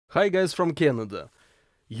Hi guys from Canada.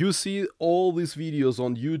 You see all these videos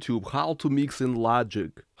on YouTube, how to mix in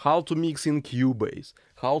Logic, how to mix in Cubase,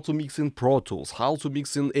 how to mix in Pro Tools, how to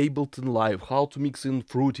mix in Ableton Live, how to mix in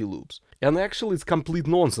Fruity Loops. And actually it's complete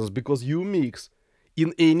nonsense because you mix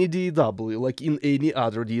in any DAW like in any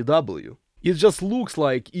other DAW. It just looks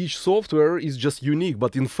like each software is just unique,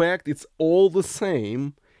 but in fact it's all the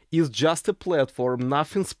same. It's just a platform,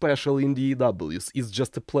 nothing special in DAWs, it's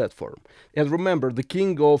just a platform. And remember, the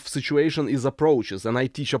king of situation is approaches, and I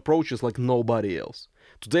teach approaches like nobody else.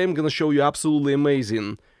 Today I'm gonna show you absolutely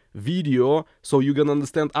amazing video, so you can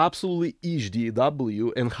understand absolutely each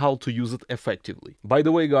DAW and how to use it effectively. By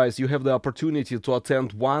the way guys, you have the opportunity to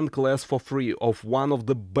attend one class for free of one of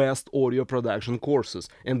the best audio production courses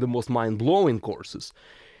and the most mind-blowing courses.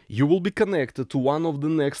 You will be connected to one of the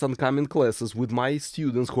next oncoming classes with my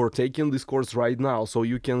students who are taking this course right now, so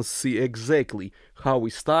you can see exactly how we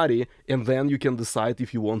study and then you can decide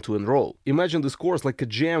if you want to enroll. Imagine this course like a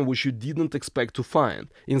gem which you didn't expect to find.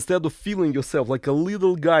 Instead of feeling yourself like a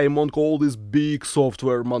little guy among all these big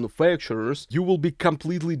software manufacturers, you will be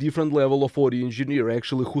completely different level of audio engineer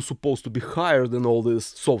actually who's supposed to be higher than all these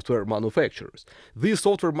software manufacturers. These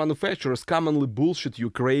software manufacturers commonly bullshit you,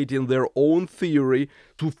 creating their own theory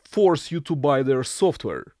to force you to buy their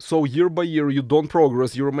software. So year by year you don't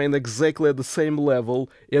progress, you remain exactly at the same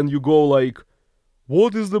level and you go like,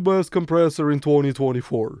 what is the best compressor in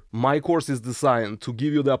 2024? My course is designed to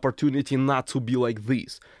give you the opportunity not to be like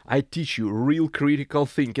this. I teach you real critical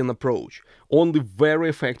thinking approach, only very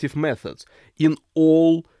effective methods in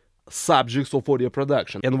all subjects of audio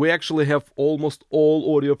production, and we actually have almost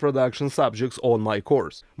all audio production subjects on my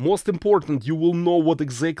course. Most important, you will know what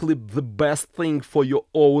exactly the best thing for your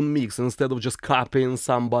own mix instead of just copying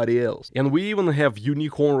somebody else. And we even have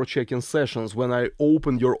unique honor checking sessions when I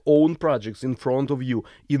open your own projects in front of you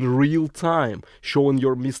in real time, showing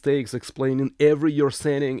your mistakes, explaining every your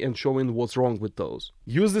setting and showing what's wrong with those.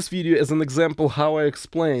 Use this video as an example how I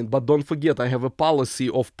explained, but don't forget I have a policy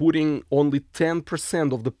of putting only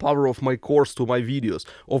 10% of the power of my course to my videos.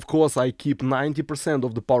 Of course, I keep 90%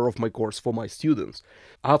 of the power of my course for my students.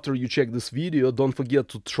 After you check this video, don't forget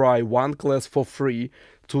to try one class for free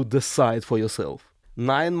to decide for yourself.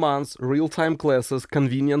 9 months, real-time classes,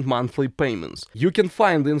 convenient monthly payments. You can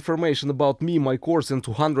find the information about me, my course, and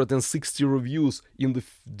 260 reviews in the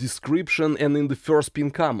description and in the first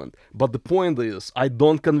pinned comment. But the point is, I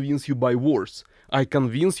don't convince you by words. I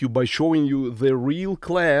convince you by showing you the real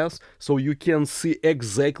class so you can see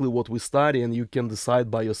exactly what we study and you can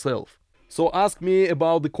decide by yourself. So ask me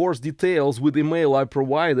about the course details with email I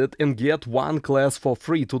provided and get one class for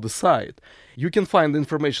free to decide. You can find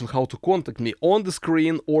information how to contact me on the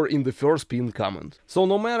screen or in the first pinned comment. So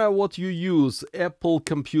no matter what you use, Apple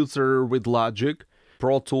computer with Logic,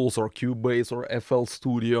 Pro Tools or Cubase or FL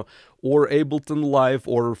Studio or Ableton Live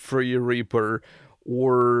or Free Reaper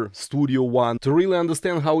or Studio One. To really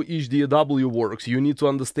understand how each DAW works, you need to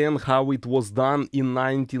understand how it was done in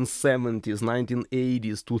 1970s,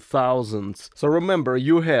 1980s, 2000s. So remember,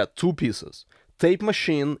 you had two pieces, tape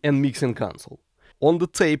machine and mixing console. On the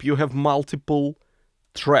tape you have multiple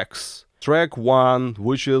tracks. Track 1,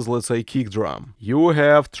 which is, let's say, kick drum. You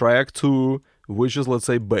have track 2, which is, let's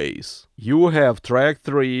say, bass. You have track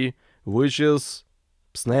 3, which is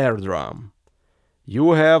snare drum.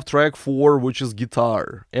 You have track 4, which is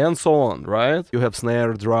guitar, and so on, right? You have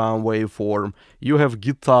snare drum waveform, you have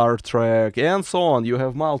guitar track, and so on. You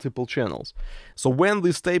have multiple channels. So when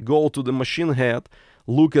this tape go to the machine head,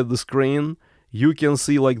 look at the screen, you can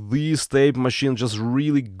see like this tape machine just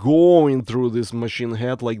really going through this machine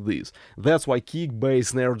head like this. That's why kick, bass,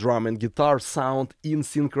 snare drum, and guitar sound in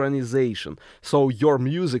synchronization. So your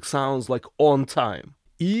music sounds like on time.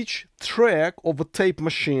 Each track of a tape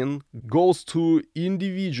machine goes to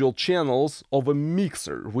individual channels of a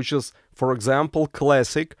mixer, which is, for example,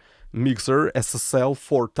 classic mixer SSL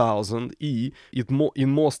 4000E.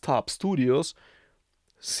 In most top studios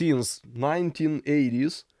since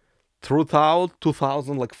 1980s throughout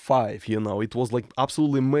 2005, you know, it was like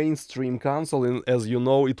absolutely mainstream console, and as you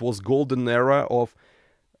know, it was golden era of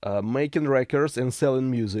making records and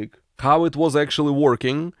selling music. How it was actually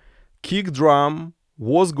working, kick drum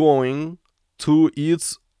was going to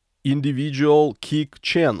its individual kick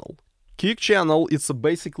channel. Kick channel is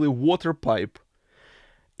basically water pipe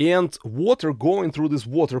and water going through this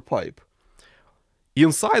water pipe.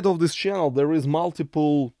 Inside of this channel there is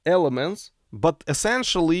multiple elements, but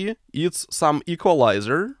essentially it's some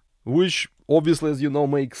equalizer, which obviously, as you know,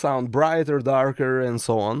 makes sound brighter, darker, and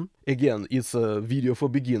so on. Again, it's a video for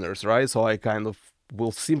beginners, right? So I kind of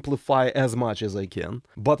will simplify as much as I can,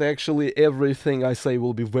 but actually everything I say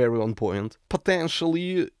will be very on point.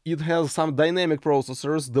 Potentially, it has some dynamic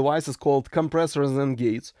processors, devices called compressors and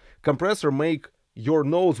gates. Compressor make your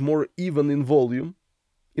notes more even in volume,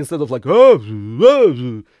 instead of like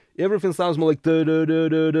everything sounds more like da da da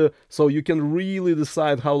da da, so you can really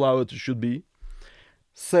decide how loud it should be.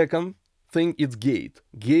 Second thing, it's gate.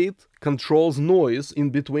 Gate controls noise in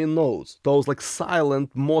between notes, those like silent,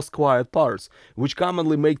 most quiet parts, which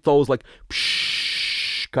commonly make those like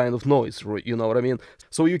psh kind of noise, you know what I mean?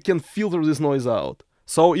 So you can filter this noise out.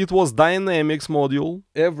 So it was dynamics module.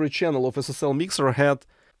 Every channel of SSL mixer had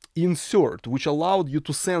insert, which allowed you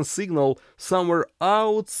to send signal somewhere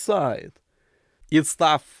outside. It's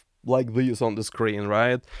stuff like this on the screen,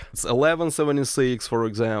 right? It's 1176, for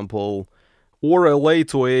example, or LA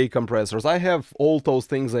to A compressors. I have all those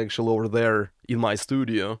things actually over there in my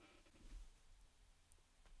studio.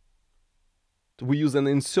 We use an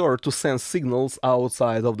insert to send signals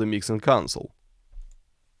outside of the mixing console.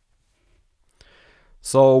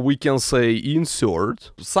 So we can say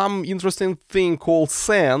insert, some interesting thing called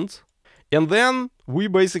send, and then we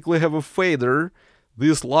basically have a fader,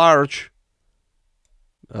 this large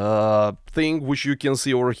thing which you can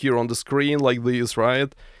see over here on the screen like this,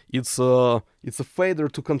 right? It's a fader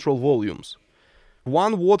to control volumes.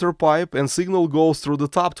 One water pipe and signal goes through the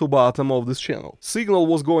top to bottom of this channel. Signal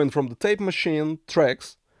was going from the tape machine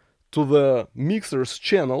tracks to the mixer's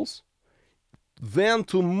channels, then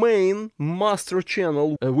to main master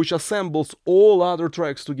channel, which assembles all other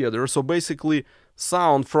tracks together. So basically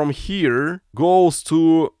sound from here goes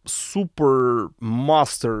to super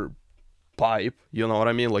master pipe, you know what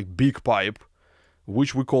I mean, like big pipe,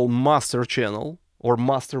 which we call master channel or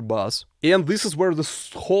master bus, and this is where the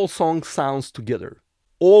whole song sounds together.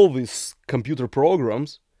 All these computer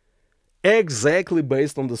programs exactly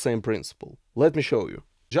based on the same principle. Let me show you.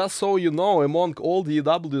 Just so you know, among all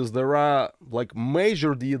DAWs there are like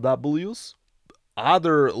major DAWs,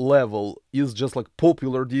 other level is just like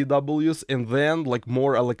popular DAWs, and then like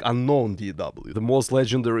more like unknown DAW, the most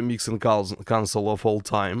legendary mixing console of all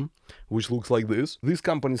time, which looks like this. These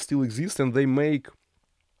companies still exist and they make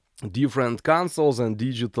different consoles and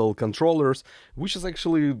digital controllers, which is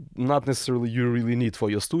actually not necessarily you really need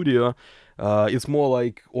for your studio. It's more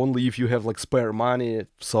like only if you have like spare money,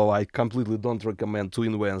 so I completely don't recommend to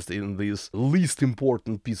invest in these least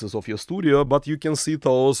important pieces of your studio, but you can see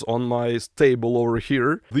those on my table over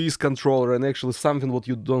here. This controller and actually something what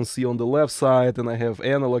you don't see on the left side, and I have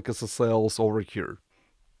analog SSLs over here.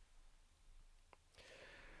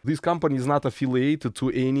 This company is not affiliated to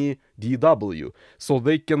any DAW, so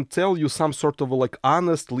they can tell you some sort of a like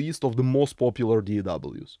honest list of the most popular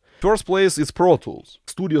DAWs. First place is Pro Tools,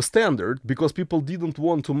 studio standard, because people didn't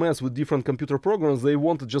want to mess with different computer programs. They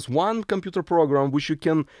wanted just one computer program which you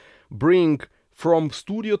can bring from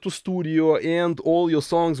studio to studio, and all your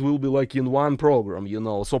songs will be like in one program, you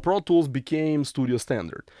know. So Pro Tools became studio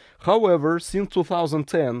standard. However, since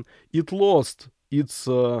 2010, it lost its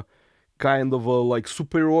kind of a like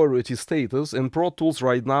superiority status, and Pro Tools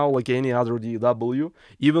right now, like any other DAW,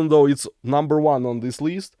 even though it's number one on this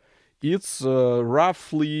list, it's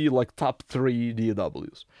roughly like top 3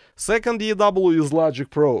 DAWs. Second DAW is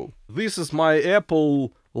Logic Pro. This is my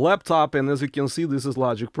Apple laptop, and as you can see, this is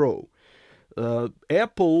Logic Pro.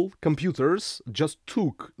 Apple computers just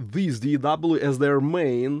took this DAW as their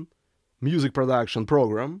main music production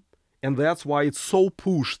program, and that's why it's so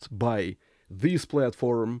pushed by this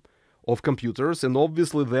platform of computers, and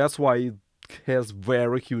obviously that's why it has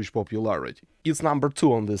very huge popularity. It's number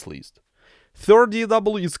 2 on this list. Third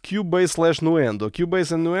DAW is Cubase/Nuendo.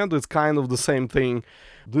 Cubase and Nuendo is kind of the same thing.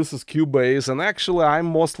 This is Cubase, and actually I'm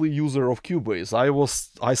mostly user of Cubase.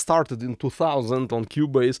 I started in 2000 on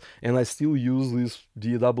Cubase, and I still use this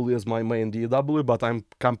DAW as my main DAW, but I'm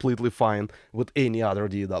completely fine with any other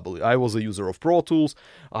DAW. I was a user of Pro Tools,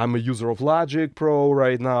 I'm a user of Logic Pro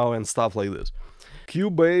right now, and stuff like this.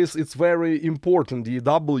 Cubase, it's very important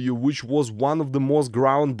DAW, which was one of the most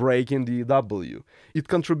groundbreaking DAW. It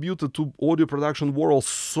contributed to audio production world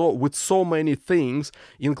with so many things,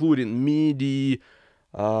 including MIDI,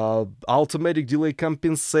 automatic delay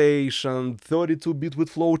compensation, 32-bit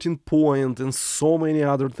with floating point, and so many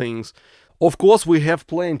other things. Of course, we have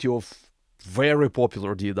plenty of very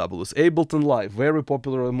popular DAWs. Ableton Live, very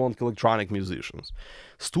popular among electronic musicians.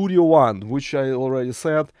 Studio One, which I already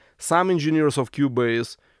said, some engineers of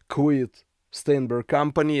Cubase quit Steinberg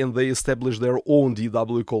company and they established their own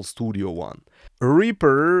DAW called Studio One.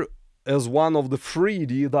 Reaper as one of the free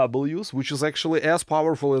DAWs, which is actually as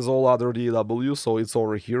powerful as all other DAWs, so it's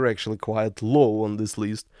over here, actually quite low on this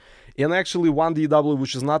list. And actually one DAW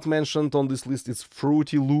which is not mentioned on this list is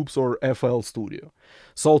Fruity Loops or FL Studio.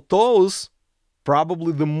 So those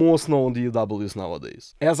probably the most known DAWs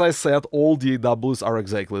nowadays. As I said, all DAWs are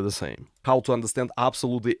exactly the same. How to understand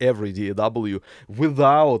absolutely every DAW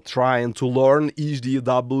without trying to learn each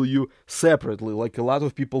DAW separately, like a lot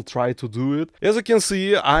of people try to do it. As you can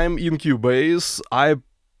see, I'm in Cubase. I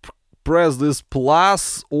press this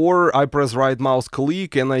plus, or I press right mouse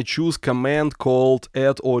click and I choose command called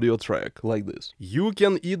add audio track, like this. You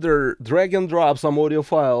can either drag and drop some audio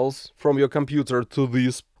files from your computer to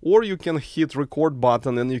this, or you can hit record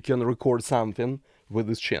button and you can record something with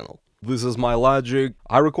this channel. This is my Logic.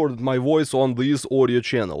 I recorded my voice on this audio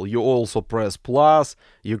channel. You also press plus,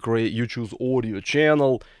 you choose audio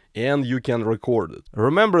channel, and you can record it.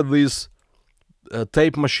 Remember this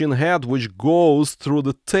tape machine head which goes through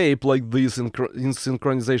the tape like this in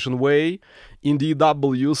synchronization way. In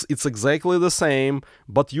DAWs it's exactly the same,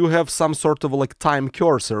 but you have some sort of like time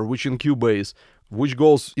cursor which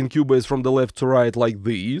goes in Cubase from the left to right like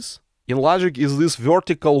this. In Logic is this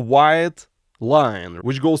vertical white line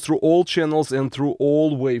which goes through all channels and through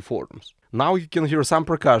all waveforms. Now you can hear some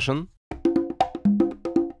percussion.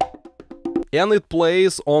 And it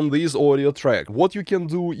plays on this audio track. What you can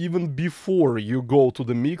do even before you go to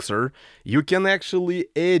the mixer, you can actually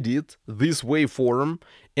edit this waveform,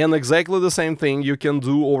 and exactly the same thing you can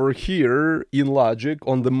do over here in Logic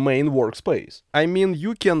on the main workspace. I mean,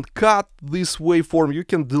 you can cut this waveform, you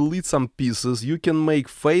can delete some pieces, you can make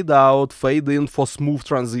fade out, fade in for smooth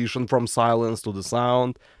transition from silence to the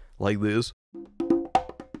sound, like this.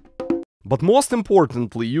 But most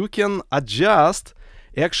importantly, you can adjust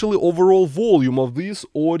actually overall volume of this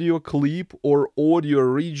audio clip or audio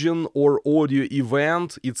region or audio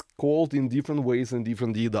event. It's called in different ways in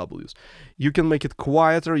different DAWs. You can make it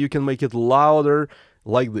quieter, you can make it louder,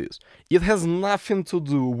 like this. It has nothing to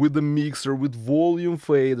do with the mixer, with volume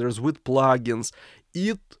faders, with plugins.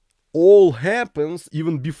 It all happens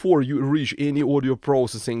even before you reach any audio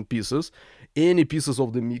processing pieces, any pieces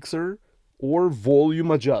of the mixer or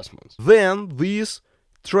volume adjustments. Then this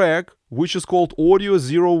track, which is called Audio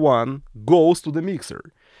 01, goes to the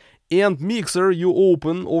mixer. And mixer you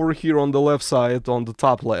open over here on the left side, on the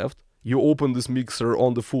top left. You open this mixer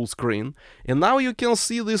on the full screen. And now you can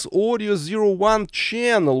see this Audio 01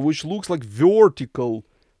 channel, which looks like vertical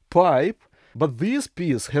pipe. But this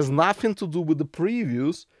piece has nothing to do with the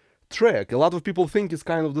previous track. A lot of people think it's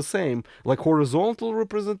kind of the same, like horizontal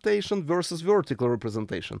representation versus vertical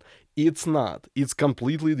representation. It's not. It's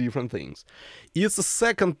completely different things. It's a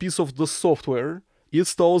second piece of the software.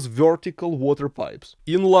 It's those vertical water pipes.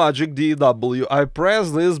 In Logic DAW, I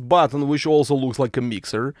press this button, which also looks like a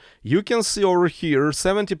mixer. You can see over here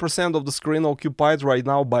 70% of the screen occupied right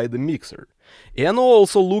now by the mixer. And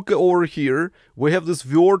also look over here, we have this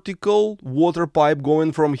vertical water pipe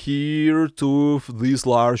going from here to this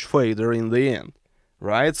large fader in the end,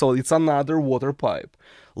 right? So it's another water pipe.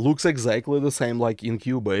 Looks exactly the same like in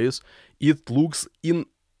Cubase. It looks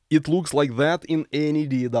like that in any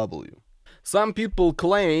DAW. Some people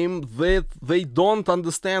claim that they don't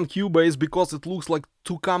understand Cubase because it looks like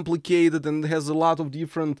too complicated and has a lot of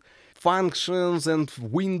different functions and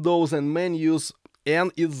windows and menus.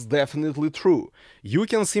 And it's definitely true. You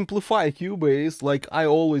can simplify Cubase like I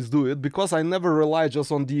always do it, because I never rely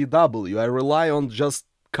just on DAW. I rely on just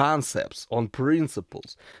concepts, on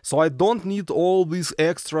principles. So I don't need all this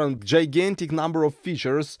extra gigantic number of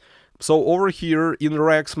features. So over here in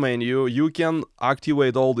Rex menu, you can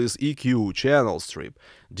activate all this EQ, channel strip,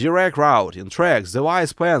 direct routing, tracks,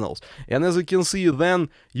 device panels. And as you can see, then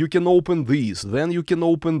you can open these, then you can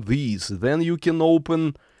open these, then you can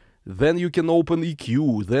open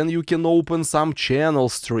EQ, then you can open some channel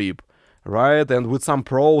strip, right? And with some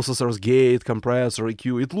processors, gate, compressor,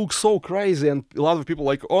 EQ. It looks so crazy, and a lot of people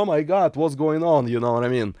are like, oh my god, what's going on, you know what I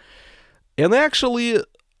mean? And actually,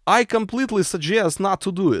 I completely suggest not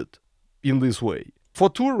to do it in this way.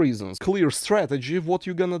 For two reasons. Clear strategy of what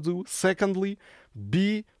you're gonna do. Secondly,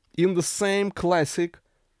 be in the same classic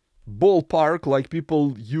ballpark like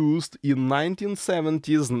people used in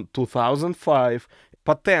 1970s and 2005,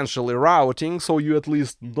 potentially routing, so you at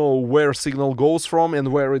least know where signal goes from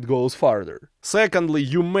and where it goes farther. Secondly,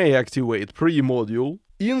 you may activate pre-module,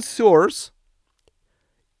 insert,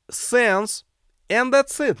 sense, and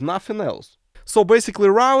that's it, nothing else. So basically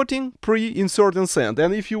routing, pre, insert and send.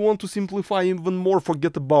 And if you want to simplify even more,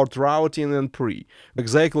 forget about routing and pre.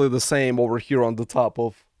 Exactly the same over here on the top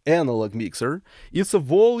of analog mixer, it's a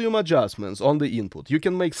volume adjustments on the input. You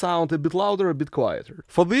can make sound a bit louder, a bit quieter.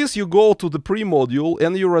 For this, you go to the pre-module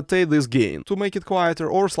and you rotate this gain to make it quieter,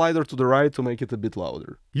 or slider to the right to make it a bit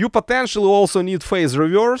louder. You potentially also need phase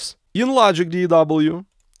reverse. In Logic DAW,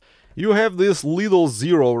 you have this little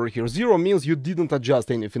zero over here. Zero means you didn't adjust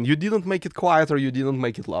anything. You didn't make it quieter, you didn't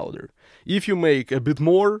make it louder. If you make a bit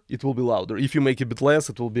more, it will be louder. If you make a bit less,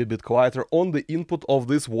 it will be a bit quieter on the input of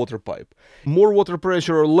this water pipe. More water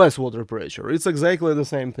pressure or less water pressure, it's exactly the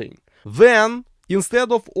same thing. Then,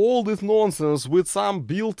 instead of all this nonsense with some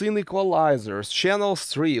built-in equalizers, channel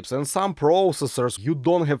strips, and some processors, you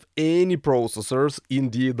don't have any processors in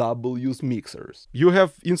DAW's mixers. You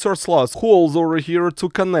have insert slots, holes over here to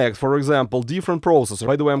connect, for example, different processors.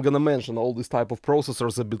 By the way, I'm gonna mention all this type of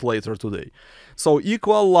processors a bit later today. So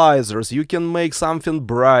equalizers, you can make something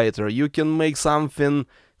brighter, you can make something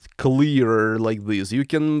clearer like this, you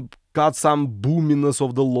can got some boominess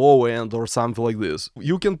of the low end or something like this.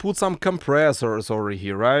 You can put some compressors over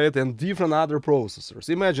here, right? And different other processors.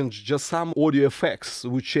 Imagine just some audio effects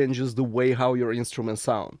which changes the way how your instruments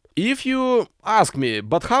sound. If you ask me,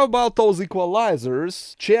 but how about those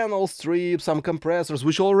equalizers, channel strips, some compressors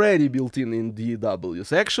which already built in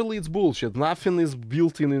DAWs? Actually, it's bullshit. Nothing is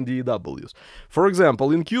built in DAWs. For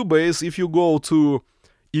example, in Cubase, if you go to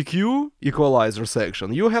EQ, equalizer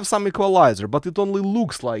section, you have some equalizer, but it only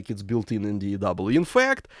looks like it's built in DAW. In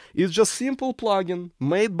fact, it's just simple plugin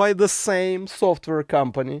made by the same software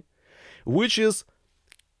company, which is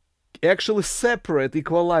actually separate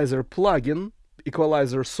equalizer plugin,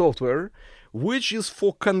 equalizer software, which is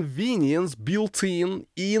for convenience built in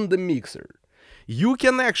the mixer. You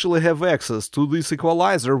can actually have access to this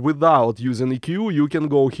equalizer without using EQ. You can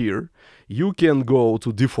go here, you can go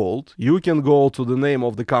to default, you can go to the name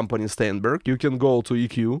of the company Steinberg, you can go to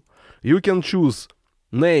EQ, you can choose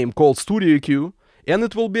name called Studio EQ, and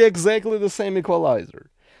it will be exactly the same equalizer.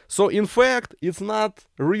 So in fact, it's not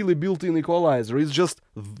really built-in equalizer, it's just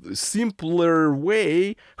a simpler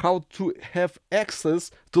way how to have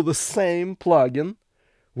access to the same plugin,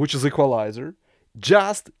 which is equalizer,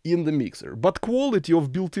 just in the mixer. But quality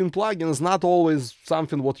of built-in plugins not always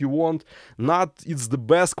something what you want, not it's the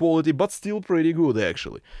best quality, but still pretty good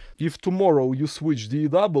actually. If tomorrow you switch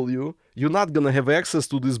DAW, you're not gonna have access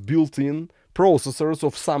to these built-in processors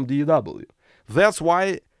of some DAW. That's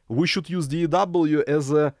why we should use DAW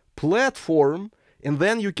as a platform, and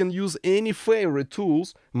then you can use any favorite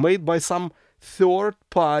tools made by some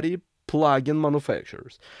third-party plugin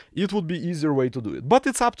manufacturers. It would be easier way to do it, but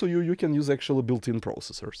it's up to you. You can use actually built-in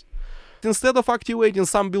processors. Instead of activating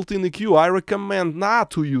some built-in EQ, I recommend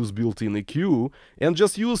not to use built-in EQ and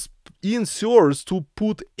just use inserts to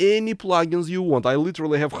put any plugins you want. I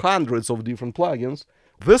literally have hundreds of different plugins.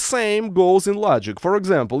 The same goes in Logic. For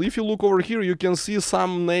example, if you look over here, you can see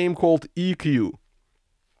some name called EQ,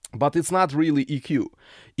 but it's not really EQ.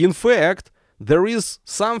 In fact, there is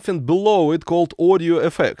something below it called audio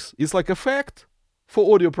effects. It's like effect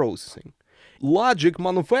for audio processing. Logic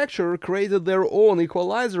manufacturer created their own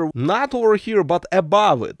equalizer, not over here, but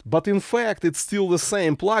above it. But in fact, it's still the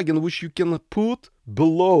same plugin which you can put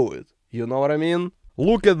below it. You know what I mean?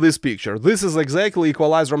 Look at this picture. This is exactly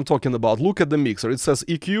equalizer I'm talking about. Look at the mixer. It says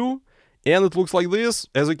EQ, and it looks like this.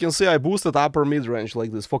 As you can see, I boosted upper mid-range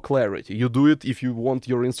like this for clarity. You do it if you want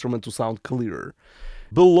your instrument to sound clearer.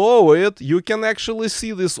 Below it, you can actually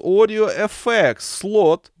see this audio effects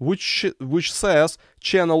slot, which says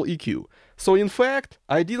channel EQ. So in fact,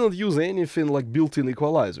 I didn't use anything like built-in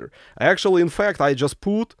equalizer. Actually, in fact, I just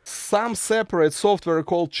put some separate software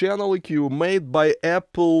called channel EQ made by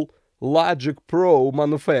Apple Logic Pro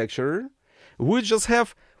manufacturer, which just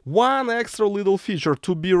have one extra little feature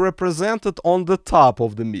to be represented on the top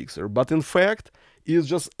of the mixer, but in fact, it's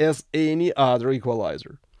just as any other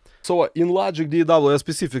equalizer. So in Logic DAW, I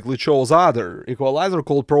specifically chose other equalizer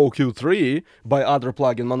called Pro Q3 by other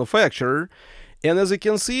plugin manufacturer, and as you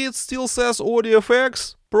can see, it still says audio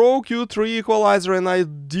effects, Pro Q3 equalizer, and I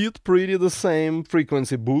did pretty the same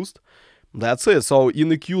frequency boost. That's it. So in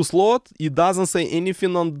the Q slot, it doesn't say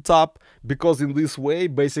anything on the top, because in this way,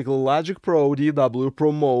 basically Logic Pro DAW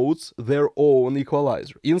promotes their own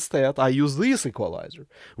equalizer. Instead, I use this equalizer,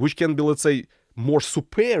 which can be, let's say, more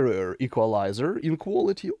superior equalizer in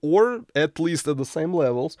quality, or at least at the same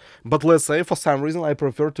levels, but let's say for some reason I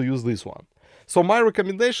prefer to use this one. So my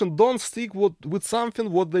recommendation, don't stick with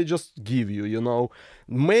something what they just give you, you know,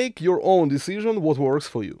 make your own decision what works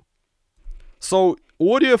for you. So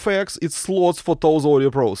audio effects, it's slots for those audio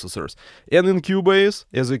processors, and in Cubase,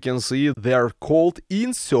 as you can see, they are called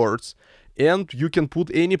inserts, and you can put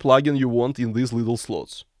any plugin you want in these little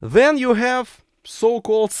slots. Then you have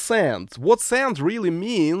so-called sand. What sand really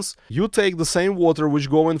means, you take the same water which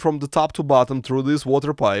going from the top to bottom through this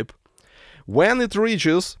water pipe. When it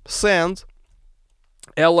reaches sand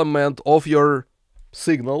element of your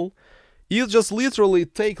signal, it just literally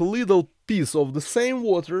take a little piece of the same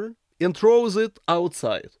water and throws it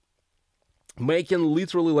outside, making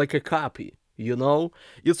literally like a copy, you know?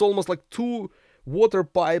 It's almost like two water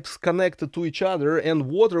pipes connected to each other, and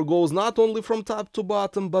water goes not only from top to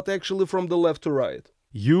bottom, but actually from the left to right.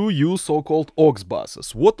 You use so-called aux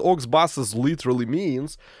buses. What aux buses literally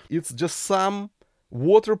means, it's just some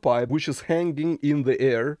water pipe which is hanging in the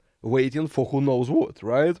air, waiting for who knows what,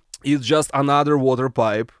 right? It's just another water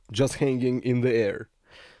pipe just hanging in the air.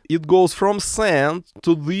 It goes from sand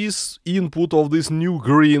to this input of this new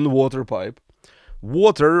green water pipe.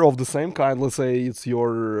 Water of the same kind, let's say it's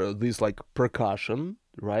your this like percussion,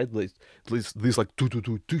 right? This like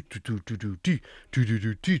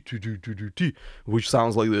which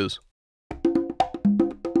sounds like this.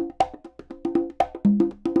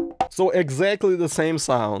 So exactly the same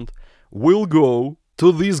sound will go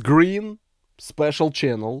to this green special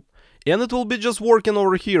channel, and it will be just working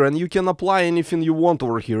over here, and you can apply anything you want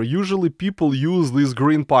over here. Usually people use these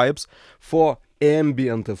green pipes for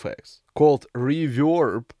ambient effects called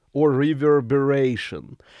reverb or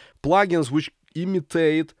reverberation. Plugins which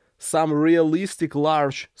imitate some realistic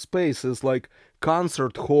large spaces like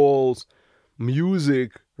concert halls,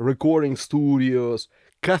 music recording studios,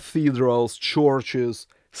 cathedrals, churches,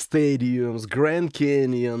 stadiums, Grand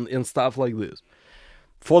Canyon, and stuff like this.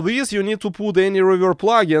 For this, you need to put any reverb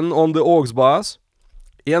plugin on the aux bus,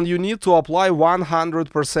 and you need to apply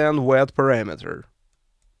 100% wet parameter.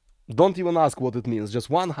 Don't even ask what it means, just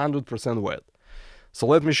 100% wet. So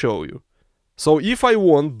let me show you. So if I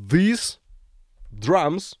want these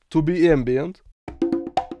drums to be ambient,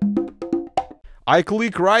 I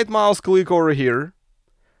click right mouse click over here.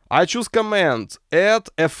 I choose command, add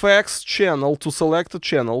FX channel to selected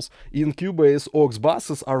channels. In Cubase, aux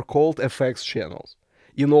buses are called FX channels.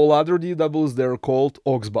 In all other DAWs, they're called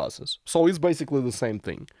aux buses. So it's basically the same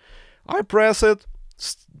thing. I press it.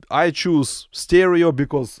 I choose stereo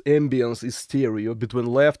because ambience is stereo between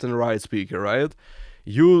left and right speaker, right?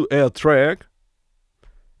 You add track.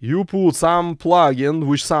 You put some plugin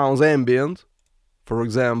which sounds ambient. For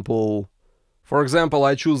example,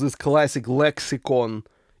 I choose this classic lexicon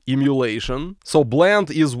emulation. So blend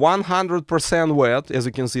is 100% wet. As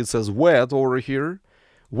you can see, it says wet over here,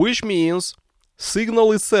 which means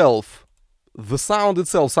signal itself, the sound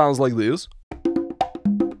itself sounds like this.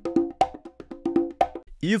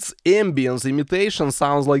 Its ambience imitation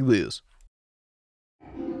sounds like this.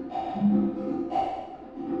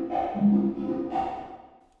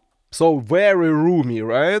 So very roomy,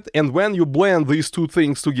 right? And when you blend these two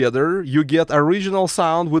things together, you get original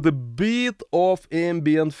sound with a bit of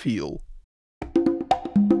ambient feel.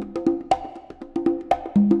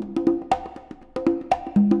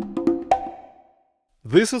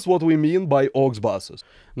 This is what we mean by aux buses.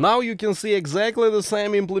 Now you can see exactly the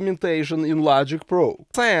same implementation in Logic Pro.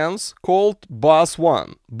 Sense called bus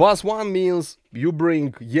 1. Bus 1 means you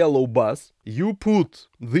bring yellow bus, you put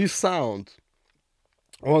this sound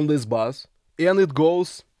on this bus, and it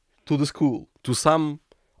goes to the school, to some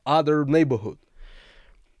other neighborhood.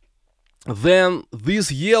 Then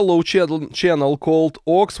this yellow channel called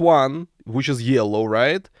aux1, which is yellow,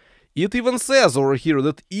 right? It even says over here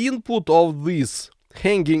that input of this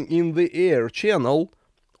hanging in the air channel,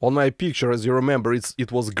 on my picture, as you remember, it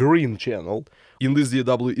was green channel. In this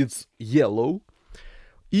DAW, it's yellow.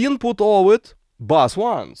 Input of it, bus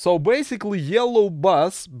 1. So basically, yellow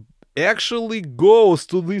bus actually goes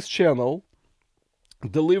to this channel,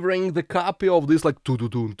 delivering the copy of this like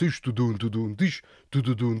to-do-doon dish, to-do-doon, to-do-doon dish,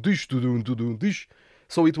 to-do-doon dish, to-do-doon, to-do-doon dish.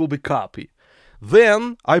 So it will be copy.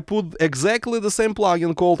 Then I put exactly the same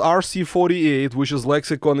plugin called RC48, which is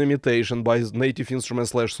lexicon imitation by Native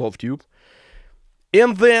Instruments / Softube.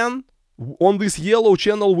 And then on this yellow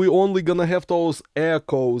channel, we only gonna have those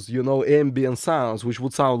echoes, you know, ambient sounds, which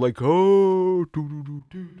would sound like oh.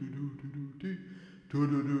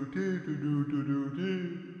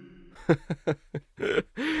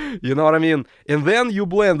 You know what I mean? And then you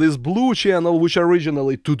blend this blue channel, which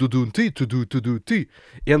originally to-do-do-ti, to-do-to-do-ti,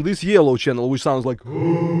 and this yellow channel, which sounds like you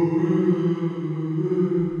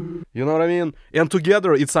know what I mean? And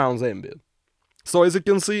together it sounds ambient. So as you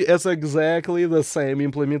can see, it's exactly the same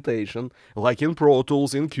implementation, like in Pro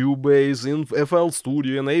Tools, in Cubase, in FL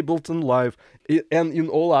Studio, in Ableton Live, and in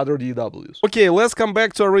all other DAWs. Okay, let's come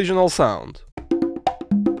back to original sound.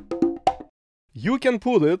 You can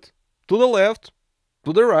put it to the left,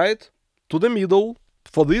 to the right, to the middle.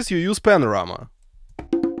 For this you use panorama.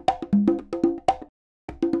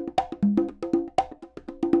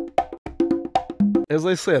 as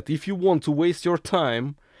I said, if you want to waste your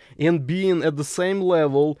time and being at the same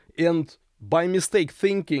level and by mistake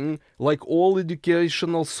thinking like all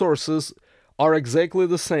educational sources are exactly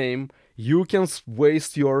the same, you can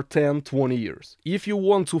waste your 10-20 years. If you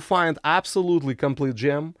want to find absolutely complete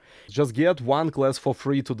gem, just get one class for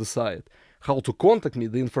free to decide. How to contact me,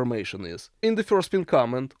 the information is in the first pinned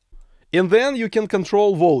comment. And then you can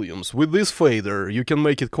control volumes with this fader. You can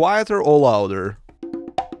make it quieter or louder.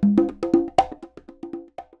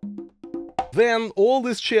 Then all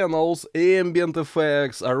these channels, ambient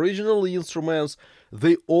effects, original instruments,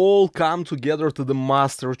 they all come together to the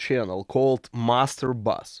master channel called master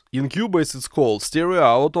bus. In Cubase it's called stereo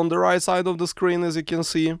out on the right side of the screen, as you can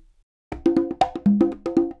see.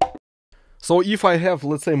 So if I have,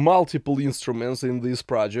 let's say, multiple instruments in this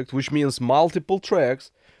project, which means multiple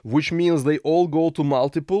tracks, which means they all go to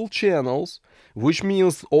multiple channels, which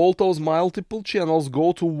means all those multiple channels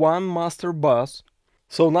go to one master bus.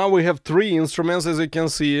 So now we have 3 instruments, as you can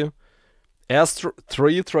see, as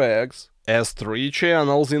 3 tracks, as 3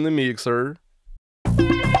 channels in the mixer.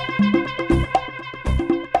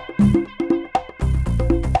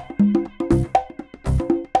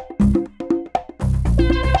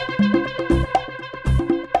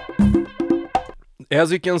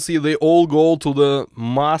 As you can see, they all go to the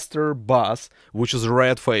master bus, which is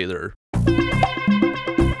red fader.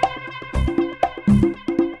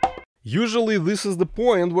 Usually this is the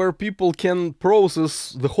point where people can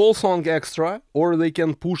process the whole song extra, or they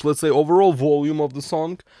can push, let's say, overall volume of the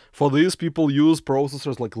song. For this, people use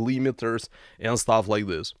processors like limiters and stuff like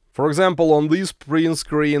this. For example, on this print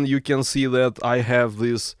screen, you can see that I have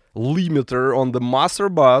this limiter on the master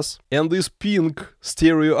bus and this pink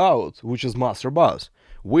stereo out, which is master bus.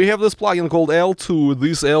 We have this plugin called L2.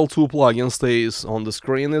 This L2 plugin stays on the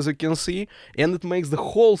screen, as you can see, and it makes the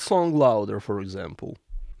whole song louder, for example.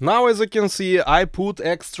 Now, as you can see, I put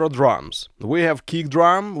extra drums. We have kick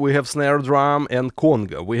drum, we have snare drum and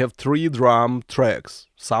conga. We have 3 drum tracks.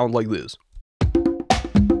 Sound like this.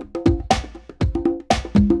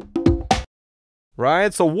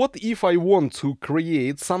 Right, so what if I want to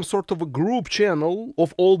create some sort of a group channel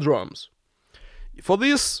of all drums? For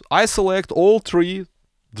this, I select all 3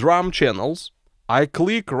 drum channels. I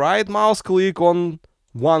click right mouse click on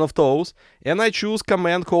one of those, and I choose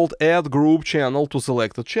command called add group channel to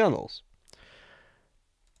selected channels.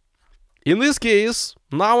 In this case,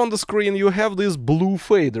 now on the screen you have this blue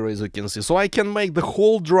fader, as you can see, so I can make the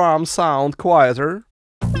whole drum sound quieter,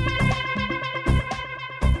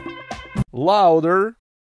 louder.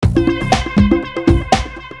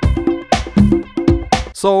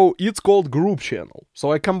 So it's called group channel.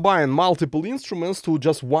 So I combine multiple instruments to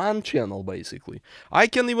just one channel, basically. I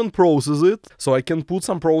can even process it, so I can put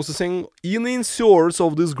some processing in inserts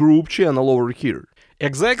of this group channel over here.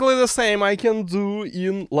 Exactly the same I can do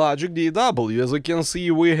in Logic DAW. As you can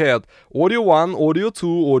see, we had audio 1, audio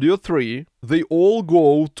 2, audio 3. They all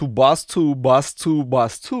go to bus 2, bus 2,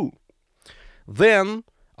 bus 2. Then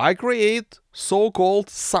I create so-called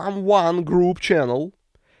sum1 group channel.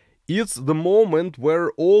 It's the moment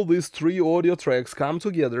where all these 3 audio tracks come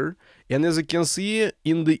together, and as you can see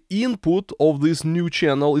in the input of this new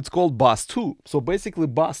channel, it's called bus 2. So basically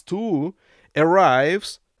bus 2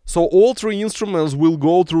 arrives, so all 3 instruments will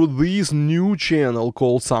go through this new channel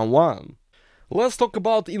called sum1. Let's talk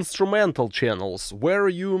about instrumental channels, where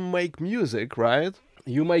you make music, right?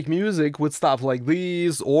 You make music with stuff like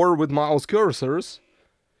this or with mouse cursors.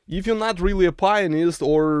 If you're not really a pianist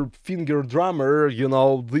or finger drummer, you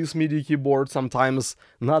know, this MIDI keyboard sometimes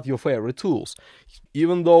not your favorite tools.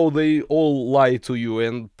 Even though they all lie to you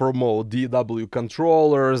and promote DAW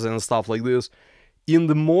controllers and stuff like this, in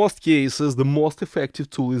the most cases, the most effective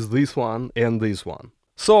tool is this one and this one.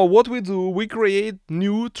 So what we do, we create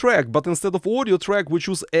new track, but instead of audio track, we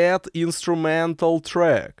choose add instrumental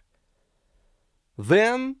track.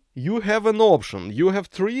 Then you have an option. You have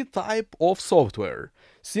 3 types of software.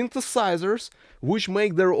 Synthesizers, which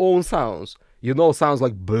make their own sounds. You know, sounds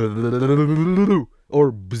like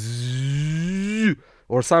or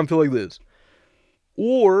or something like this.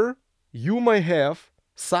 Or you may have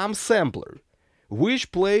some sampler,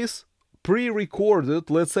 which plays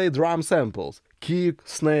pre-recorded, let's say, drum samples. Kick,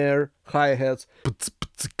 snare, hi-hats,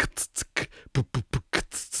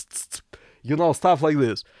 you know, stuff like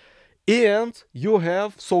this. And you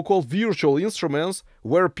have so-called virtual instruments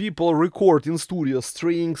where people record in studio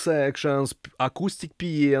string sections, acoustic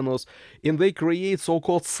pianos, and they create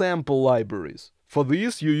so-called sample libraries. For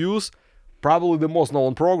this, you use probably the most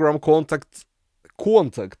known program,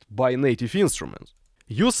 Contact by Native Instruments.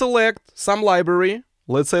 You select some library,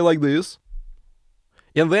 let's say like this,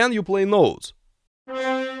 and then you play notes.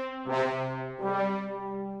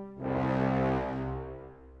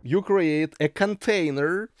 you create a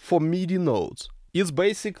container for MIDI notes. It's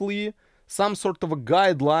basically some sort of a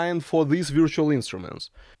guideline for these virtual instruments.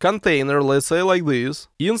 Container, let's say like this.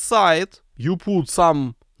 Inside, you put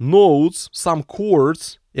some notes, some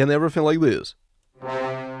chords, and everything like this.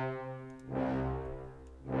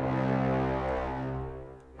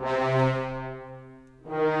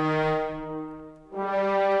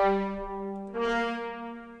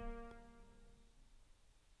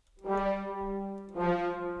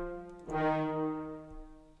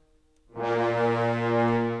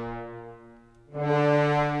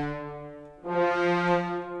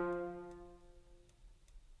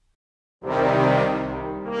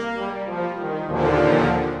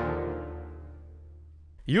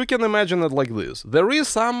 You can imagine it like this. There is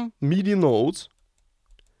some MIDI notes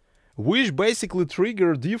which basically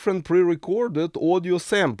trigger different pre-recorded audio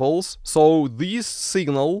samples. So this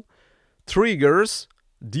signal triggers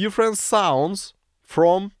different sounds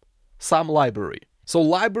from some library. So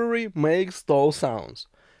library makes those sounds.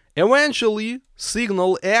 Eventually,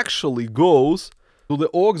 signal actually goes to the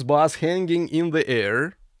aux bus hanging in the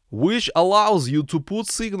air, which allows you to put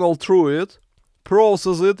signal through it,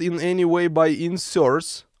 process it in any way by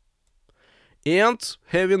inserts, and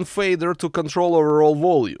having fader to control overall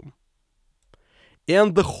volume.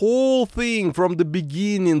 And the whole thing from the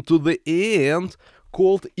beginning to the end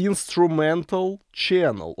called instrumental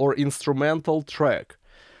channel or instrumental track.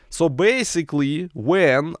 So basically,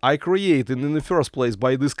 when I created in the first place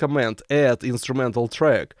by this command add instrumental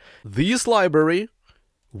track, this library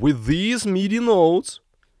with these MIDI notes,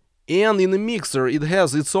 and in the mixer it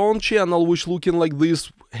has its own channel which looking like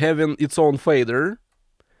this, having its own fader.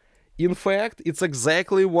 In fact, it's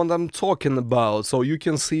exactly what I'm talking about, so you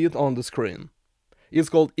can see it on the screen. It's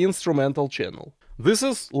called instrumental channel. This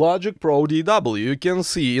is Logic Pro DAW. You can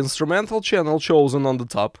see instrumental channel chosen on the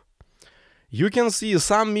top. You can see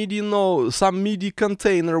some MIDI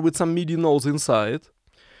container with some MIDI notes inside.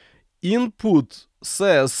 Input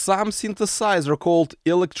says some synthesizer called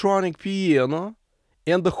electronic piano,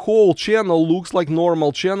 and the whole channel looks like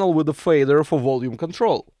normal channel with a fader for volume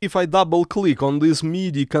control. If I double click on this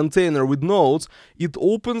MIDI container with notes, it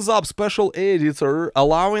opens up special editor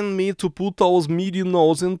allowing me to put those MIDI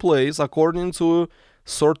notes in place according to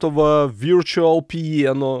sort of a virtual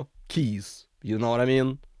piano keys. You know what I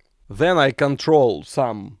mean? Then I control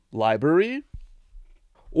some library,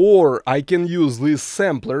 or I can use this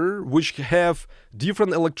sampler which have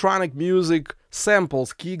different electronic music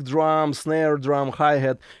samples, kick drum, snare drum,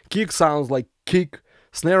 hi-hat. Kick sounds like kick,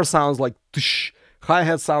 snare sounds like tsh,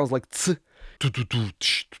 hi-hat sounds like tss.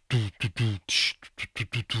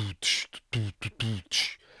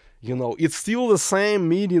 You know, it's still the same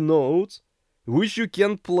MIDI notes which you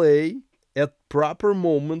can play at proper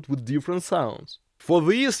moment with different sounds. For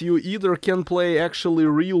this, you either can play actually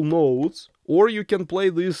real notes, or you can play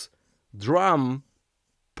these drum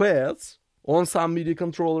pads on some MIDI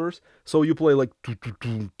controllers. So you play like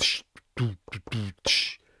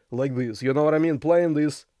like this, you know what I mean? Playing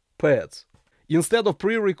these pads. Instead of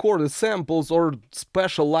pre-recorded samples or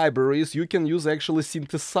special libraries, you can use actually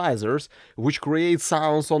synthesizers, which create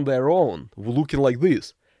sounds on their own, looking like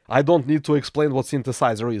this. I don't need to explain what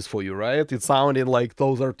synthesizer is for you, right? It's sounding like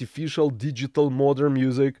those artificial, digital, modern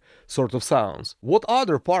music sort of sounds. What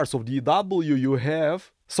other parts of DAW you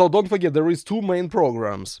have? So don't forget, there is two main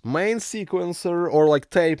programs. Main sequencer or like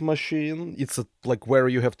tape machine, it's like where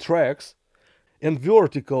you have tracks. And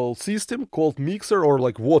vertical system called mixer or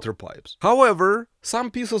like water pipes. However,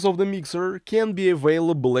 some pieces of the mixer can be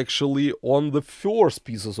available actually on the first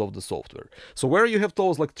pieces of the software. So where you have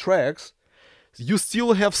those like tracks, you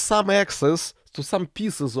still have some access to some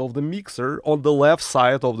pieces of the mixer on the left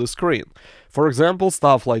side of the screen. For example,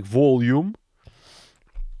 stuff like volume.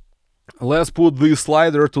 Let's put this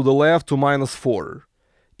slider to the left to -4.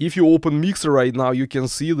 If you open mixer right now, you can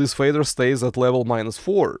see this fader stays at level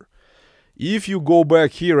 -4. If you go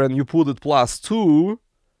back here and you put it +2,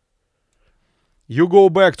 you go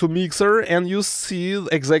back to mixer and you see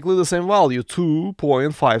exactly the same value,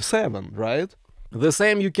 2.57, right? The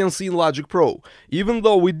same you can see in Logic Pro. Even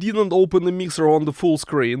though we didn't open the mixer on the full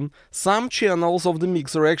screen, some channels of the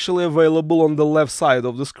mixer are actually available on the left side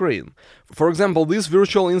of the screen. For example, this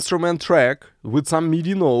virtual instrument track with some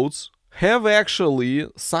MIDI notes have actually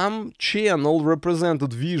some channel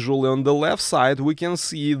represented visually on the left side. We can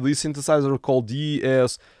see the synthesizer called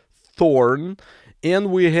DS Thorn,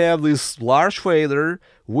 and we have this large fader.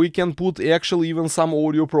 We can put actually even some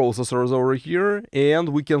audio processors over here, and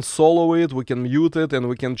we can solo it, we can mute it, and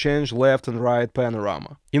we can change left and right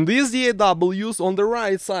panorama. In these DAWs, on the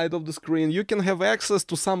right side of the screen, you can have access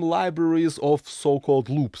to some libraries of so-called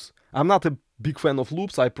loops. I'm not a big fan of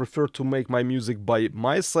loops. I prefer to make my music by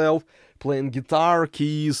myself, playing guitar,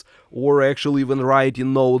 keys, or actually even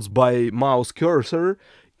writing notes by mouse cursor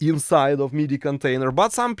inside of MIDI container.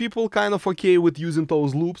 But some people kind of okay with using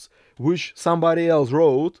those loops which somebody else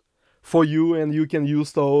wrote for you, and you can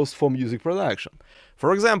use those for music production.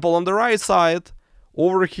 For example, on the right side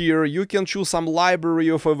over here you can choose some library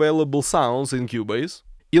of available sounds in Cubase.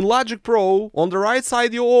 In Logic Pro, on the right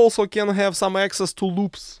side you also can have some access to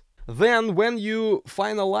loops. Then when you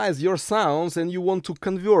finalize your sounds and you want to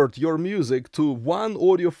convert your music to one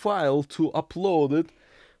audio file to upload it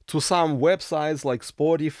to some websites like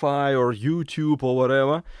Spotify or YouTube or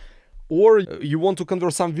whatever, or you want to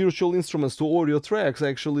convert some virtual instruments to audio tracks,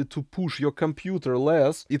 actually to push your computer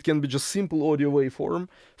less, it can be just simple audio waveform.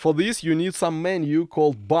 For this you need some menu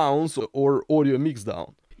called Bounce or Audio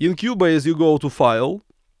Mixdown. In Cubase you go to File,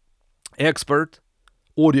 Export,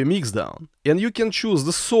 Audio Mixdown, and you can choose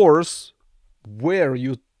the source where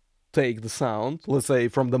you take the sound, let's say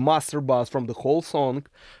from the master bus, from the whole song.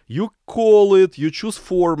 You call it, you choose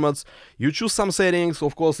formats, you choose some settings.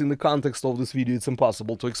 Of course, in the context of this video it's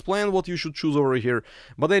impossible to explain what you should choose over here,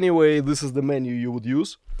 but anyway, this is the menu you would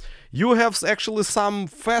use. You have actually some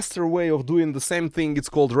faster way of doing the same thing. It's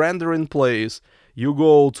called Render in Place. You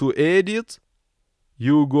go to Edit,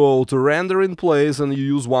 you go to Render in Place, and you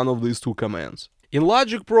use one of these two commands. In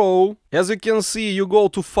Logic Pro, as you can see, you go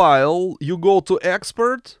to File, you go to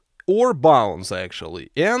Export, or Bounce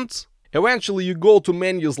actually, and eventually you go to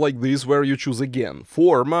menus like this where you choose again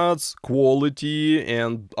formats, quality,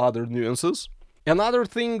 and other nuances. Another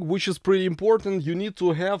thing which is pretty important, you need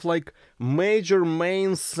to have like major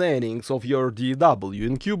main settings of your DAW.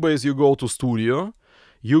 In Cubase you go to Studio,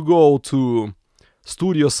 you go to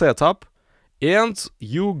Studio Setup, and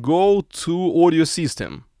you go to Audio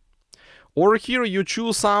System. Or here you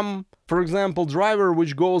choose some, for example, driver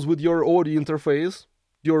which goes with your audio interface,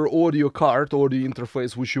 your audio card, audio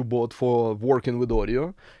interface which you bought for working with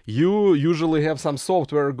audio. You usually have some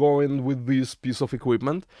software going with this piece of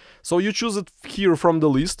equipment. So you choose it here from the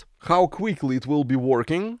list, how quickly it will be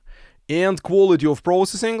working, and quality of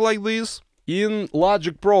processing like this. In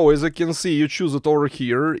Logic Pro, as you can see, you choose it over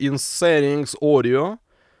here in Settings, Audio.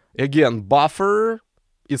 Again, buffer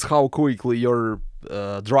is how quickly your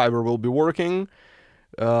driver will be working.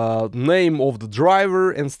 Name of the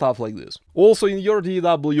driver and stuff like this. Also in your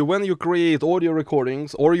DAW, when you create audio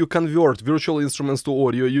recordings or you convert virtual instruments to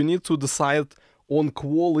audio, you need to decide on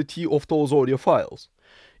quality of those audio files.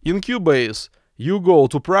 In Cubase, you go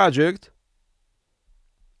to Project,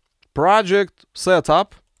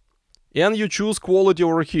 Setup, and you choose quality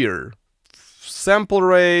over here, sample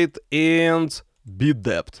rate and bit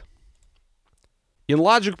depth. In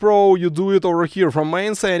Logic Pro, you do it over here from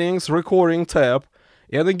Main Settings, Recording tab.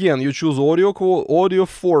 And again, you choose audio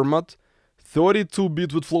format,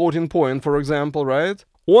 32-bit with floating point, for example, right?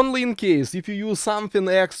 Only in case if you use something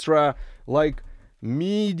extra like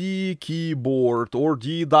MIDI keyboard or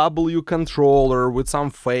DAW controller with some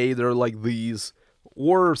fader like this,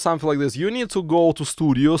 or something like this, you need to go to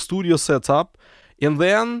Studio Setup, and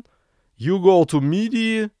then you go to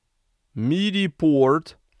MIDI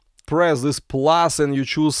port, press this plus, and you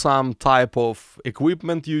choose some type of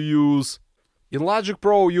equipment you use. In Logic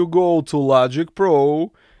Pro, you go to Logic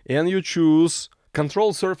Pro and you choose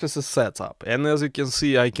Control Surfaces Setup. And as you can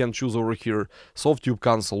see, I can choose over here Softube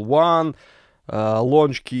Console 1,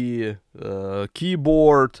 Launch Key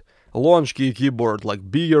keyboard, Launch Key keyboard like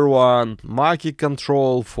bigger one, Mackie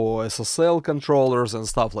control for SSL controllers and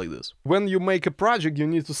stuff like this. When you make a project, you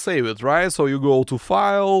need to save it, right? So you go to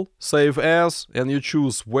File, Save As, and you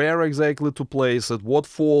choose where exactly to place it, what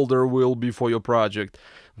folder will be for your project.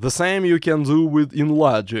 The same you can do in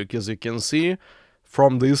Logic, as you can see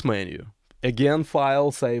from this menu. Again, File,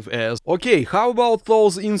 Save As. Okay, how about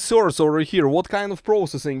those inserts over here? What kind of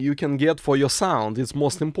processing you can get for your sound? It's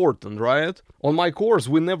most important, right? On my course,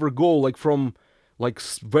 we never go like from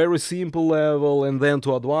very simple level and then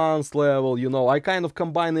to advanced level, you know. I kind of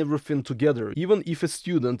combine everything together. Even if a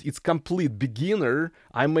student is complete beginner,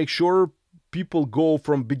 I make sure people go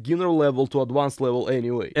from beginner level to advanced level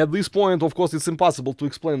anyway. At this point, of course, it's impossible to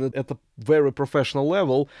explain it at a very professional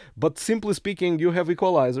level, but simply speaking, you have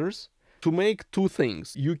equalizers to make two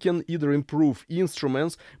things. You can either improve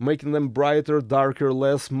instruments, making them brighter, darker,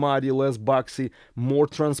 less muddy, less boxy, more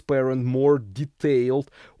transparent, more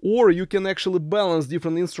detailed, or you can actually balance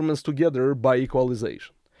different instruments together by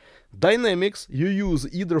equalization. Dynamics you use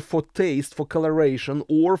either for taste, for coloration,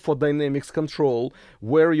 or for dynamics control,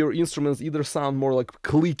 where your instruments either sound more like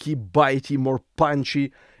clicky, bitey, more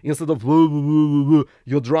punchy, instead of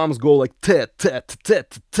your drums go like te te te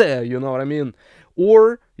te te, you know what I mean?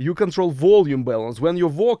 Or you control volume balance. When your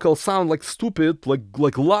vocals sound like stupid,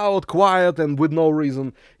 like loud, quiet, and with no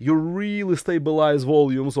reason, you really stabilize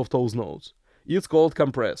volumes of those notes. It's called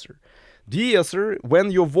compressor. De-esser,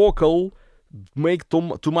 when your vocal make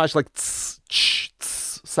too much like tss, ch,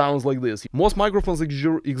 tss, sounds like this. Most microphones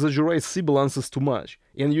exaggerate sibilances too much,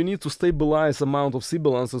 and you need to stabilize amount of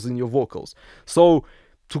sibilances in your vocals. So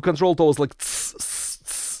to control those like tss, tss,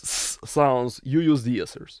 tss sounds, you use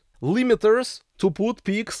de-essers. Limiters, to put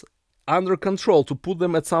peaks under control, to put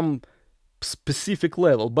them at some specific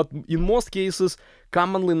level, but in most cases,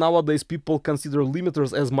 commonly nowadays people consider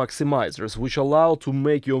limiters as maximizers, which allow to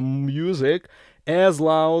make your music as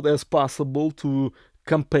loud as possible to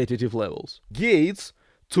competitive levels. Gates,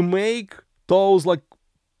 to make those like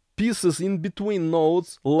pieces in between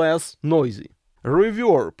notes less noisy.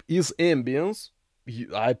 Reverb is ambience.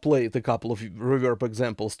 I played a couple of reverb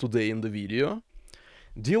examples today in the video.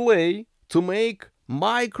 Delay, to make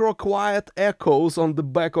micro quiet echoes on the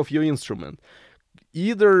back of your instrument,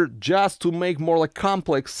 either just to make more like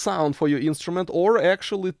complex sound for your instrument, or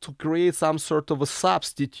actually to create some sort of a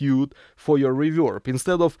substitute for your reverb.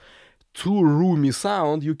 Instead of too roomy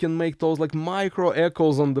sound, you can make those like micro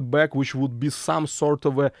echoes on the back, which would be some sort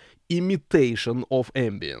of a imitation of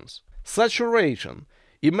ambience. Saturation,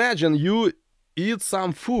 imagine you eat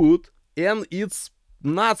some food and it's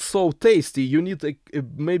not so tasty. You need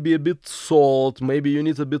maybe a bit salt, maybe you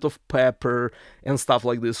need a bit of pepper and stuff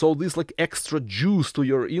like this. So this like extra juice to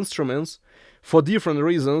your instruments for different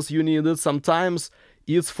reasons you need it. Sometimes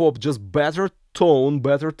it's for just better tone,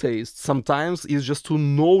 better taste. Sometimes it's just to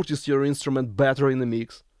notice your instrument better in the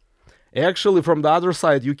mix. Actually, from the other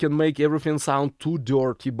side, you can make everything sound too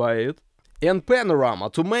dirty by it. And panorama,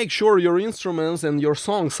 to make sure your instruments and your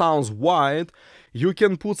song sounds wide, you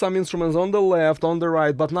can put some instruments on the left, on the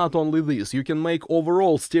right, but not only this. You can make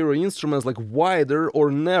overall stereo instruments like wider or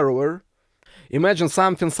narrower. Imagine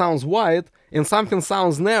something sounds wide and something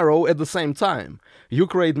sounds narrow at the same time. You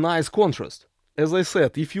create nice contrast. As I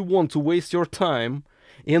said, if you want to waste your time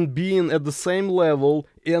and being at the same level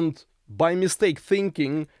and by mistake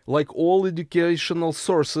thinking like all educational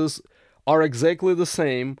sources are exactly the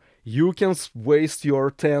same, you can waste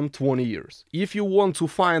your 10-20 years. If you want to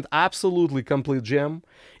find absolutely complete gem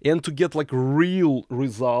and to get like real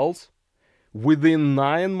results within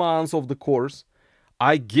 9 months of the course,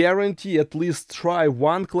 I guarantee at least try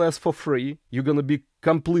one class for free. You're gonna be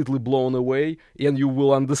completely blown away and you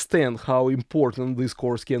will understand how important this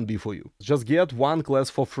course can be for you. Just get one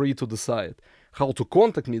class for free to decide. How to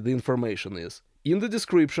contact me, the information is in the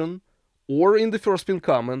description or in the first pinned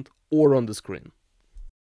comment or on the screen.